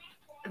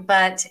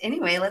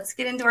anyway, let's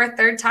get into our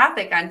third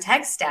topic on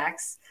tech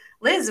stacks.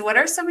 Liz, what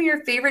are some of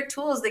your favorite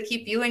tools that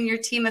keep you and your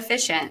team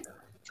efficient?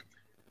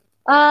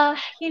 So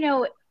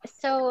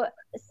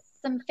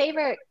some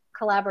favorite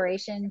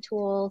collaboration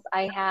tools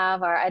I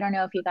have are, I don't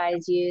know if you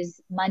guys use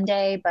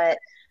Monday, but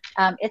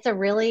it's a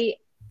really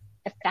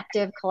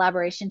effective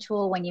collaboration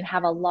tool when you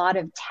have a lot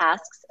of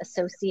tasks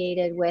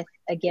associated with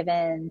a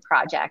given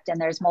project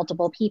and there's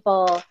multiple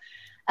people,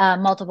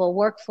 multiple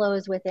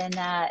workflows within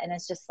that. And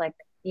it's just like,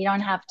 you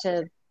don't have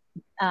to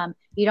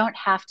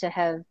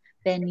have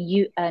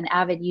been an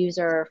avid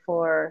user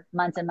for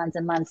months and months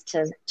and months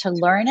to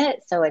learn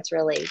it. So it's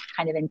really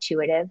kind of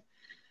intuitive.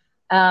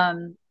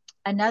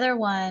 Another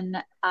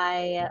one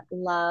I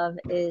love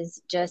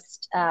is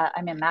just,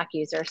 I'm a Mac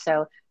user,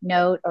 so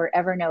Note or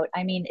Evernote.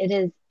 I mean, it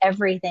is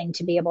everything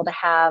to be able to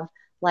have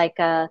like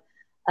a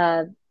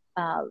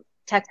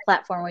tech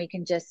platform where you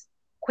can just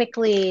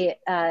quickly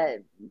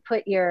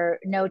put your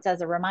notes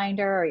as a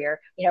reminder, or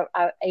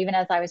even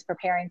as I was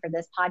preparing for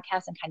this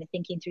podcast and kind of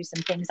thinking through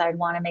some things I'd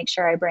want to make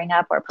sure I bring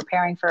up, or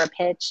preparing for a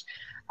pitch,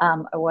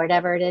 or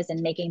whatever it is,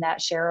 and making that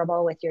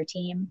shareable with your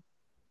team.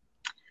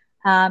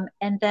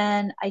 And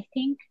then I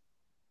think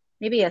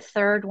maybe a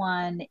third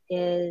one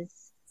is,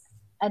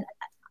 and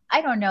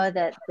I don't know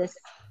that this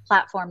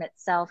platform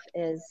itself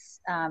is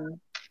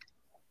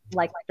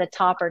like the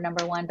top or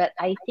number one, but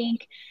I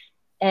think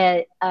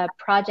a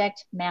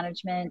project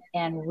management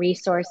and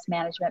resource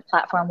management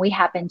platform. We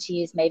happen to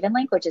use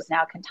MavenLink, which is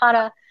now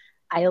Cantata.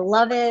 I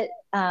love it.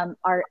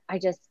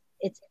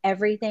 It's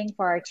everything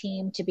for our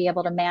team to be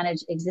able to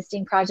manage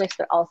existing projects,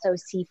 but also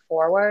see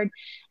forward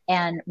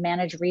and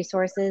manage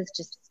resources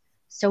just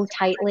so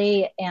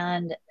tightly.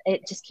 And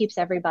it just keeps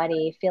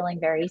everybody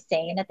feeling very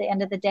sane at the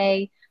end of the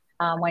day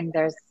when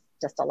there's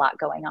just a lot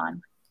going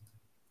on.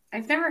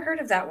 I've never heard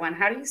of that one.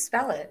 How do you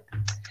spell it?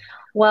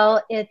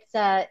 Well, it's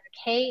Kantata,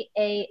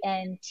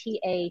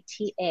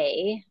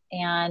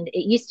 and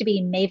it used to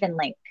be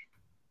MavenLink.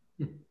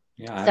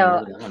 Yeah, I haven't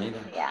heard of that one either.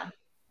 Yeah.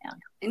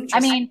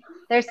 I mean,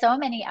 there's so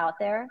many out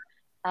there,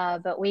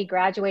 but we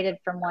graduated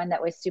from one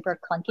that was super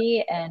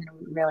clunky and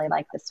really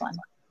like this one.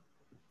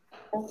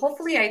 Well,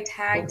 hopefully I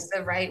tagged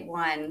the right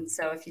one.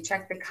 So if you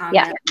check the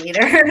comment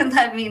later,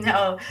 let me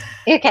know.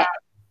 Okay.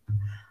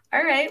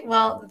 All right.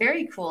 Well,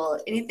 very cool.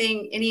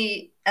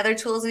 Any other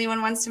tools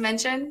anyone wants to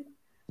mention?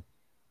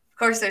 Of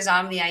course, there's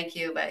Omni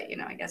IQ, but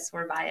I guess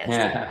we're biased.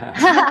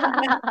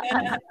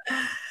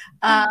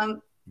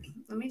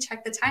 Let me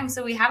check the time.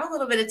 So we have a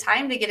little bit of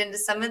time to get into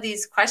some of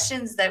these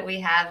questions that we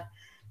have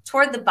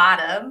toward the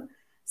bottom.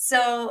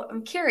 So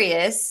I'm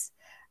curious,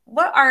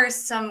 what are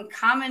some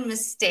common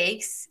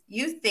mistakes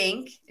you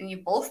think, and you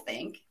both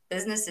think,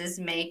 businesses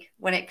make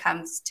when it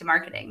comes to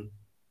marketing?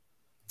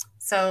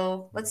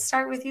 So let's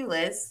start with you,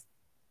 Liz.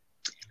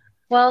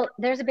 Well,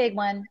 there's a big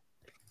one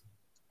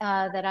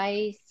that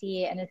I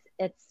see, and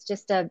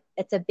it's a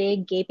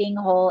big gaping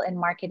hole in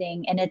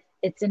marketing, and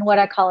it's in what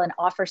I call an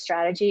offer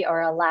strategy,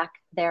 or a lack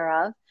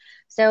thereof.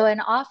 So an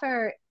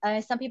offer,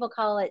 some people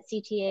call it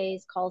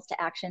CTAs, calls to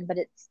action, but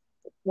it's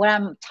what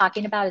I'm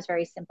talking about is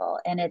very simple,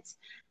 and it's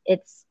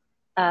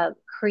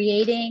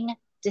creating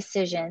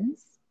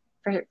decisions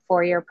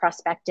for your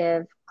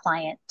prospective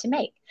client to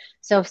make.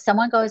 So if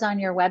someone goes on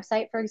your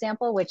website, for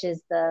example, which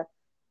is the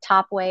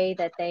top way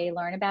that they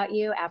learn about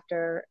you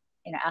after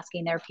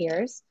asking their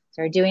peers,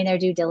 so doing their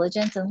due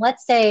diligence, and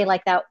let's say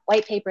like that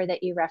white paper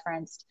that you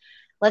referenced,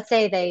 let's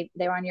say they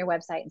were on your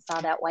website and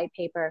saw that white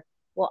paper.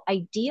 Well,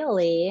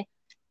 ideally,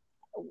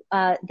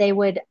 they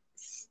would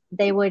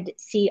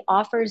see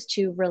offers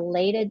to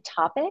related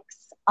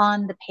topics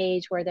on the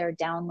page where they're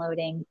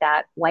downloading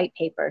that white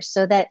paper,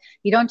 so that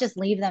you don't just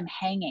leave them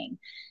hanging.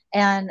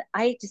 And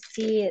I just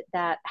see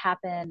that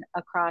happen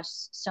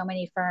across so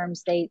many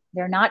firms.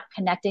 They're not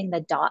connecting the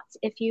dots,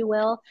 if you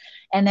will,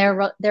 and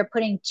they're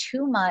putting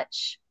too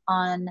much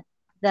on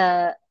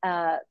the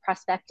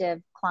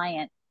prospective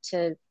client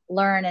to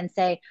learn and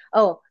say,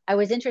 oh, I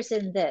was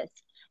interested in this.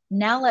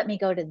 Now let me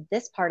go to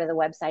this part of the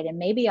website and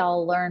maybe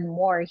I'll learn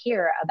more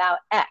here about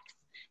X.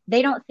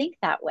 They don't think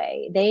that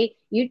way.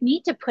 You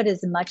need to put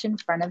as much in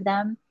front of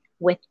them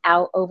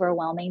without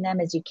overwhelming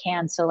them as you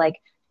can. So like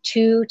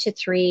 2 to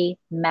 3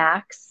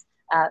 max.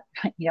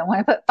 You don't want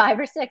to put 5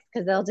 or 6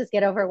 because they'll just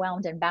get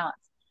overwhelmed and bounce.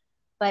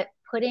 But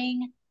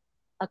putting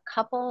a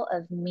couple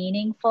of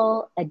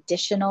meaningful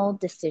additional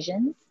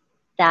decisions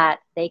that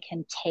they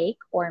can take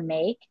or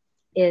make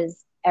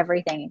is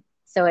everything.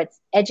 So it's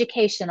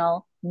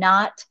educational,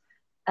 not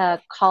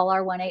call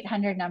our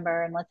 1-800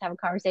 number and let's have a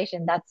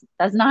conversation.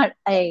 That's not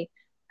an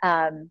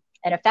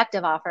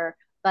effective offer,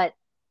 but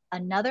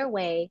another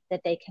way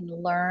that they can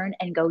learn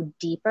and go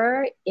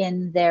deeper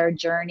in their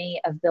journey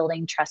of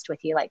building trust with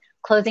you, like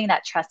closing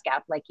that trust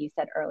gap, like you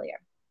said earlier.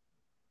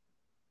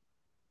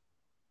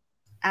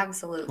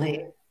 Absolutely.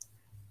 Cool.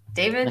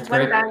 David, That's what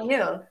great. about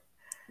you?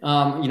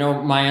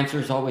 My answer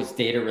is always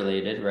data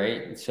related,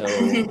 right? So,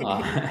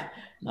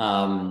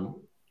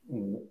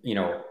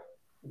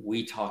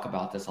 we talk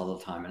about this all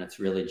the time, and it's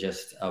really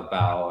just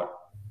about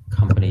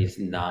companies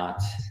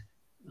not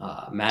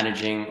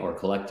managing or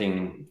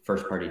collecting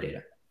first-party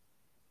data.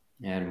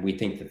 And we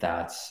think that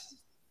that's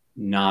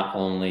not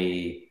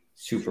only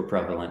super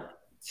prevalent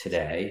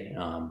today,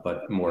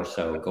 but more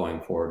so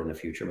going forward in the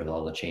future with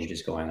all the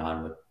changes going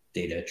on with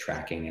data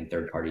tracking and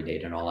third-party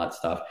data and all that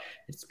stuff.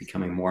 It's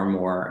becoming more and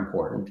more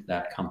important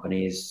that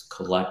companies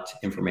collect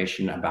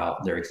information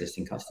about their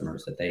existing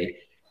customers, that they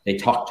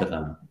talk to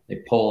them,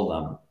 they poll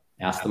them,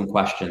 ask them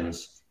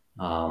questions,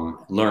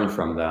 learn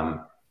from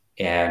them,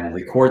 and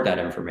record that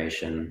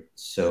information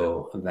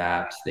so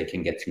that they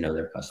can get to know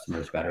their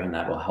customers better. And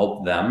that will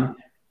help them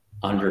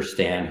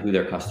understand who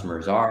their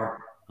customers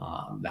are.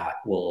 That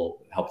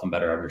will help them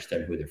better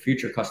understand who their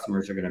future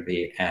customers are going to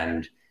be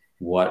and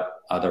what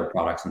other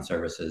products and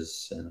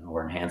services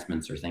or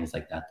enhancements or things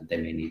like that they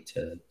may need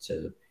to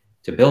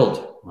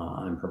build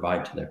and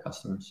provide to their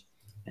customers.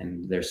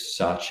 And there's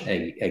such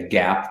a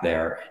gap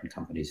there in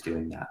companies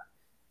doing that.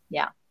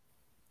 Yeah.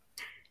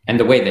 And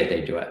the way that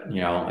they do it,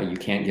 you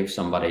can't give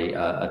somebody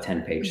a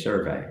 10-page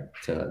survey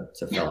to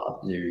fill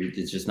out.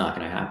 It's just not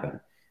going to happen.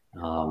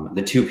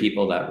 The two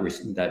people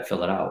that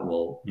fill it out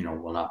will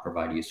not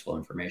provide useful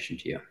information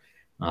to you.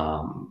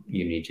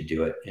 You need to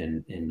do it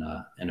in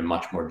a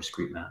much more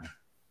discreet manner.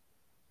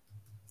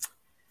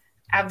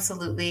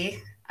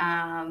 Absolutely.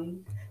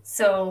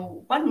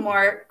 So one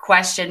more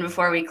question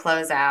before we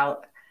close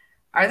out.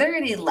 Are there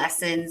any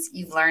lessons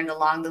you've learned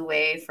along the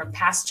way from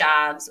past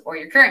jobs or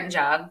your current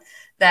job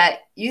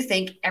that you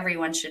think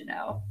everyone should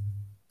know?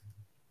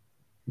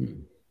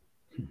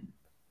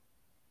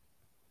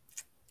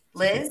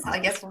 Liz, I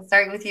guess we'll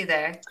start with you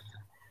there.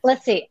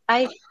 Let's see.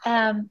 I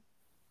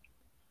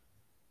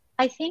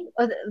think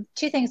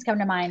two things come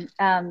to mind.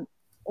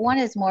 One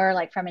is more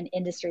like from an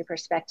industry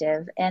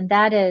perspective, and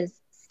that is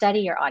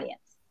study your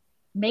audience.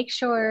 Make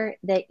sure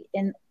that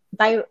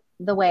by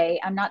the way,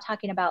 I'm not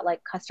talking about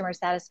like customer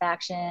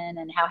satisfaction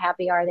and how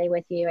happy are they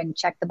with you and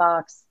check the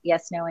box,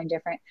 yes, no,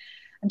 indifferent.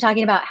 I'm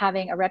talking about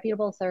having a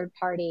reputable third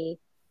party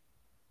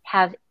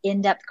have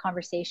in-depth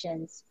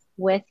conversations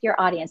with your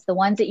audience, the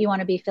ones that you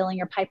want to be filling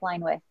your pipeline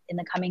with in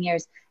the coming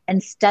years,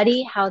 and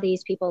study how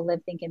these people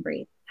live, think, and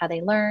breathe, how they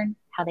learn,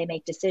 how they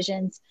make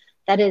decisions.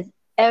 That is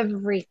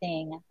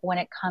everything when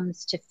it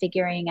comes to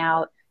figuring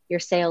out your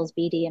sales,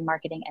 BD, and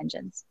marketing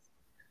engines.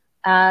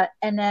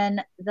 And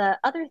then the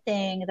other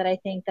thing that I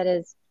think that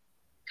is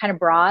kind of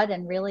broad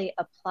and really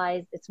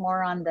applies, it's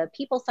more on the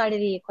people side of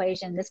the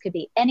equation. This could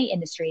be any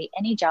industry,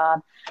 any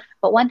job.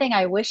 But one thing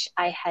I wish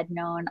I had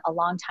known a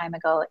long time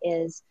ago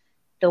is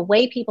the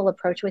way people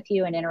approach with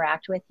you and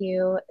interact with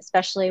you,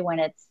 especially when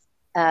it's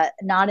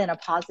not in a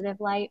positive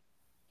light,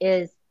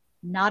 is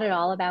not at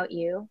all about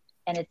you.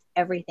 And it's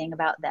everything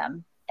about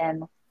them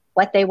and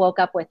what they woke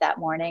up with that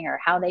morning or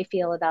how they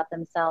feel about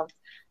themselves,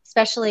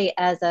 especially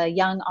as a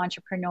young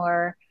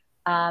entrepreneur,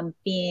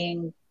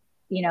 being,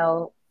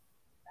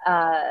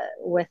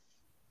 with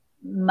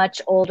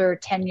much older,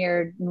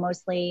 tenured,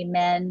 mostly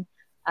men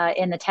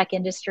in the tech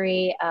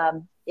industry.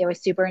 It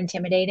was super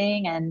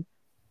intimidating, and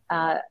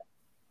I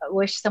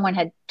wish someone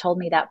had told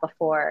me that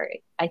before.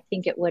 I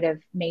think it would have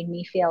made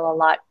me feel a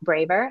lot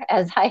braver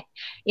as I,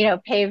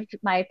 paved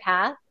my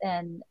path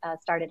and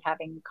started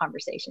having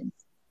conversations.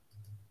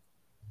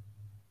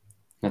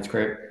 That's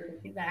great.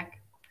 Feedback.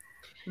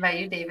 What about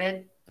you,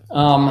 David?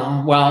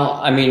 Well,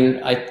 I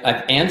mean,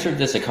 I've answered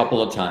this a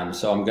couple of times,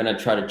 so I'm going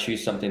to try to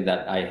choose something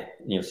that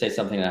say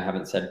something that I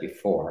haven't said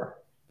before.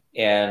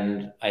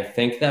 And I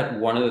think that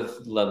one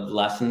of the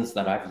lessons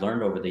that I've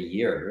learned over the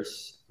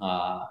years,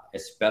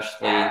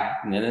 especially,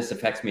 and this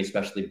affects me,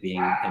 especially being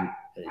a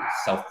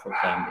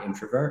self-proclaimed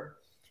introvert,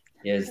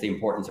 is the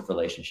importance of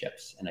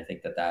relationships. And I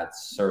think that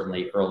that's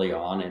certainly early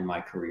on in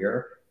my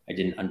career. I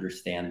didn't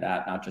understand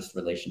that, not just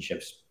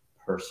relationships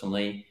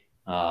personally,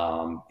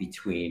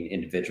 between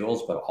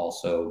individuals, but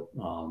also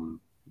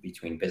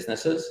between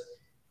businesses.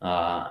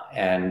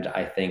 And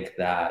I think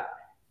that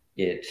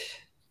it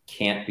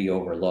can't be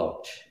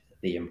overlooked,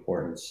 the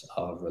importance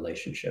of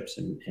relationships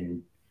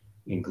in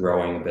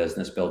growing a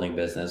business, building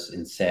business,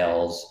 in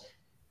sales,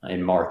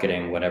 in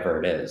marketing,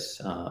 whatever it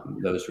is.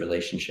 Those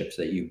relationships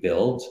that you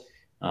build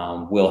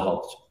will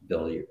help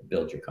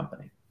build your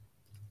company.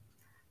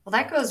 Well,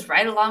 that goes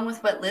right along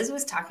with what Liz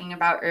was talking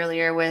about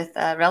earlier with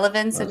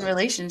relevance and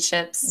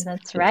relationships.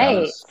 That's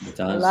right. It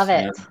does. Love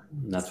it. Yeah.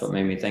 That's what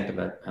made me think of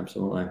it.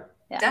 Absolutely.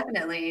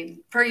 Definitely.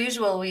 Per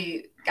usual,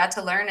 we got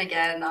to learn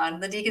again on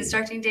the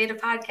Deconstructing Data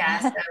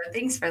podcast. So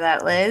thanks for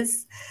that,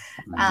 Liz.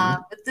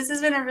 But this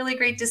has been a really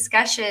great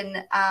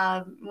discussion.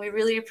 We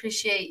really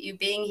appreciate you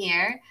being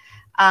here.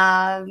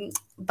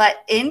 But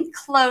in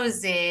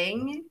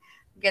closing,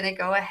 I'm going to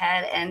go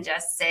ahead and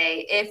just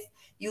say, if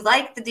you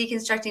like the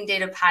Deconstructing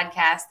Data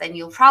podcast, then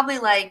you'll probably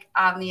like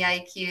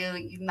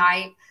OmniIQ.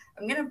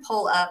 I'm going to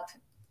pull up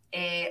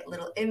a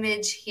little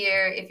image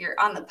here. If you're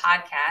on the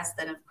podcast,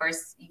 then of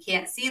course you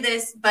can't see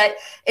this, but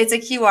it's a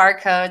QR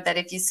code that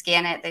if you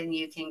scan it, then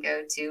you can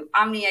go to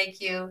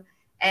OmniIQ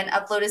and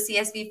upload a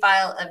CSV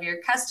file of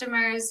your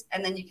customers.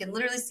 And then you can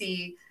literally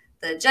see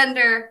the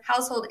gender,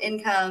 household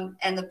income,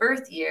 and the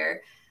birth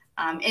year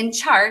in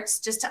charts,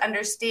 just to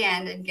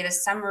understand and get a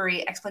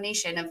summary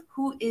explanation of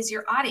who is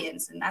your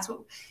audience. And that's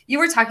what you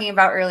were talking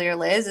about earlier,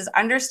 Liz, is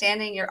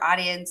understanding your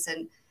audience.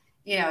 And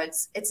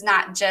it's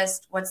not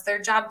just what's their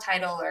job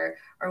title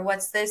or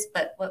what's this,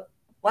 but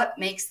what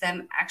makes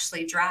them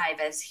actually drive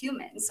as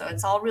humans. So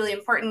it's all really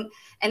important.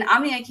 And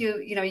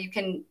OmniIQ, you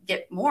can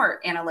get more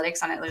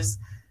analytics on it. There's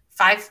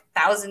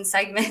 5,000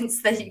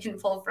 segments that you can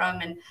pull from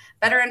and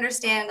better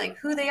understand like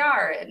who they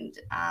are and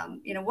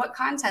what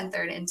content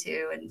they're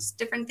into and just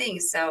different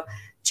things. So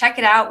check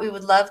it out. We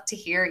would love to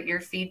hear your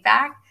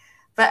feedback.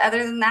 But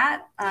other than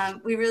that,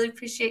 we really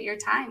appreciate your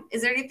time.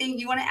 Is there anything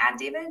you want to add,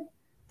 David?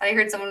 I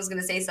heard someone was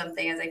going to say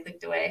something as I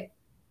clicked away.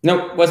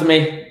 Nope, wasn't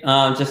me.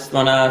 Just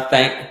want to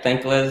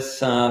thank Liz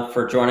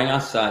for joining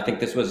us. I think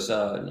this was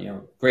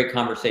great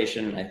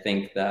conversation. I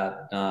think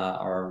that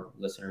our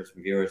listeners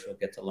and viewers will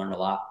get to learn a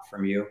lot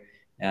from you,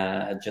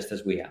 just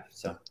as we have.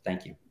 So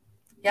thank you.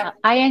 Yep,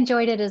 I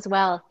enjoyed it as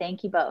well.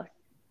 Thank you both.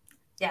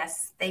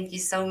 Yes, thank you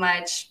so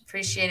much.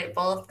 Appreciate it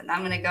both. And I'm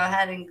going to go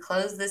ahead and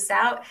close this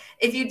out.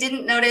 If you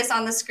didn't notice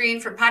on the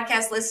screen for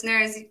podcast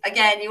listeners,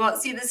 again, you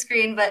won't see the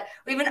screen, but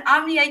we have an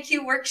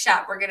OmniIQ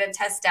workshop we're going to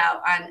test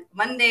out on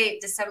Monday,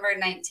 December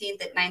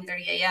 19th at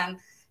 9:30 a.m.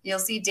 You'll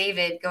see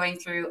David going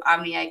through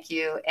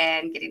OmniIQ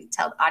and getting to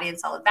tell the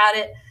audience all about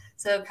it.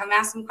 So come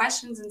ask some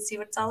questions and see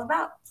what it's all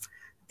about.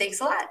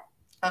 Thanks a lot.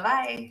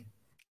 Bye-bye.